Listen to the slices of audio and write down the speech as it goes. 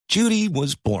Judy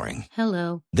was boring.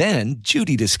 Hello. Then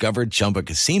Judy discovered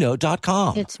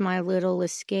ChumbaCasino.com. It's my little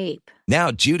escape. Now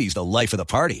Judy's the life of the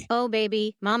party. Oh,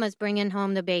 baby, mama's bringing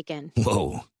home the bacon.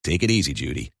 Whoa, take it easy,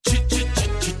 Judy.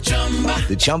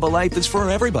 The Chumba life is for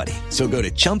everybody. So go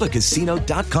to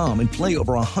ChumbaCasino.com and play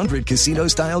over 100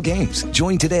 casino-style games.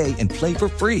 Join today and play for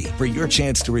free for your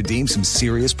chance to redeem some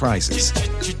serious prizes.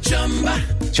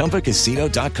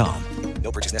 ChumbaCasino.com.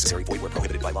 No purchase necessary. Void where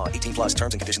prohibited by law. 18 plus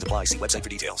terms and conditions apply. See website for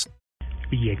details.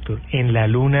 Y Héctor, en la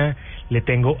luna le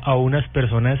tengo a unas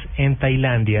personas en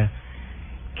Tailandia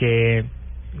que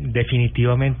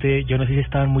definitivamente, yo no sé si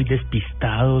estaban muy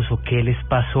despistados o qué les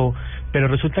pasó, pero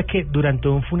resulta que durante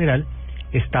un funeral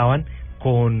estaban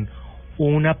con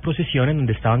una procesión en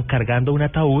donde estaban cargando un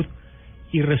ataúd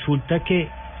y resulta que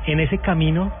en ese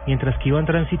camino, mientras que iban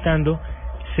transitando,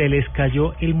 se les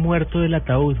cayó el muerto del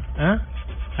ataúd. ¿Ah?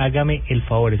 Hágame el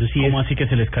favor, eso sí. ¿Cómo así que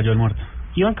se les cayó el muerto?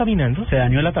 Iban caminando. ¿Se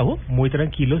dañó el ataúd? Muy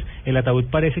tranquilos. El ataúd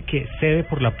parece que cede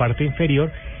por la parte inferior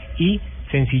y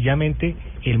sencillamente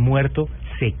el muerto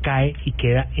se cae y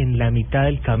queda en la mitad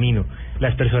del camino.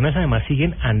 Las personas además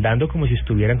siguen andando como si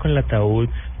estuvieran con el ataúd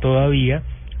todavía,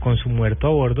 con su muerto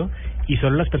a bordo, y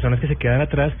solo las personas que se quedan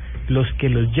atrás, los que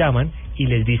los llaman y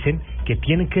les dicen que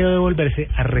tienen que devolverse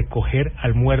a recoger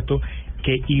al muerto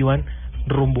que iban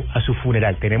rumbo a su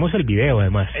funeral. Tenemos el video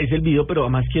además. Es el video, pero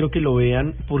además quiero que lo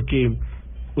vean porque,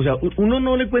 o sea, uno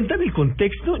no le cuenta el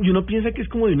contexto y uno piensa que es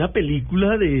como de una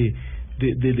película de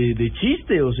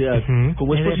chiste, o sea,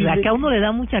 ¿cómo es posible? La que a uno le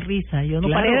da mucha risa, yo no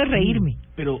paré de reírme.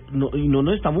 Pero no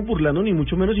nos estamos burlando ni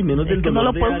mucho menos y menos del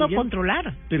dolor de alguien. No lo puede uno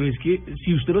controlar. Pero es que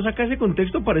si usted lo saca ese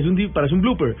contexto parece un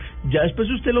blooper. Ya después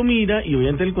usted lo mira y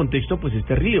obviamente el contexto pues es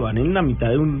terrible. Van en la mitad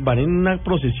van en una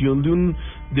procesión de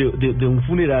un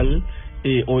funeral.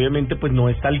 Obviamente pues no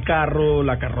está el carro,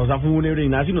 la carroza fúnebre ni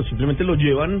nada, sino simplemente lo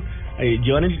llevan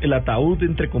el ataúd,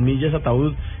 entre comillas,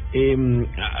 ataúd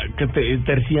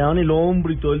terciado en el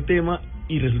hombro y todo el tema,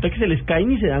 y resulta que se les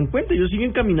caen y se dan cuenta, ellos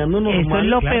siguen caminando normal.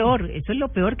 Eso es lo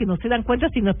peor, que no se dan cuenta,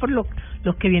 sino es por los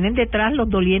que vienen detrás, los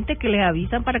dolientes que les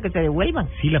avisan para que se devuelvan.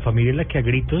 Sí, la familia es la que a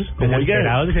gritos,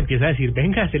 desesperados, les empieza a decir,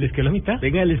 venga, se les quedó la mitad.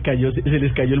 Venga, se les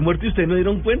cayó el muerto y ustedes no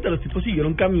dieron cuenta, los tipos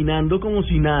siguieron caminando como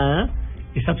si nada.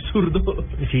 Es absurdo.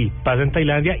 Sí, pasa en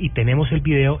Tailandia y tenemos el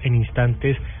video en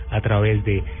instantes a través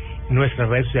de nuestras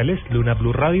redes sociales, Luna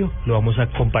Blue Radio. Lo vamos a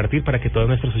compartir para que todos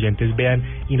nuestros oyentes vean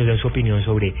y nos den su opinión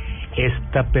sobre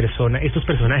estos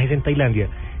personajes en Tailandia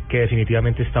que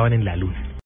definitivamente estaban en la luna.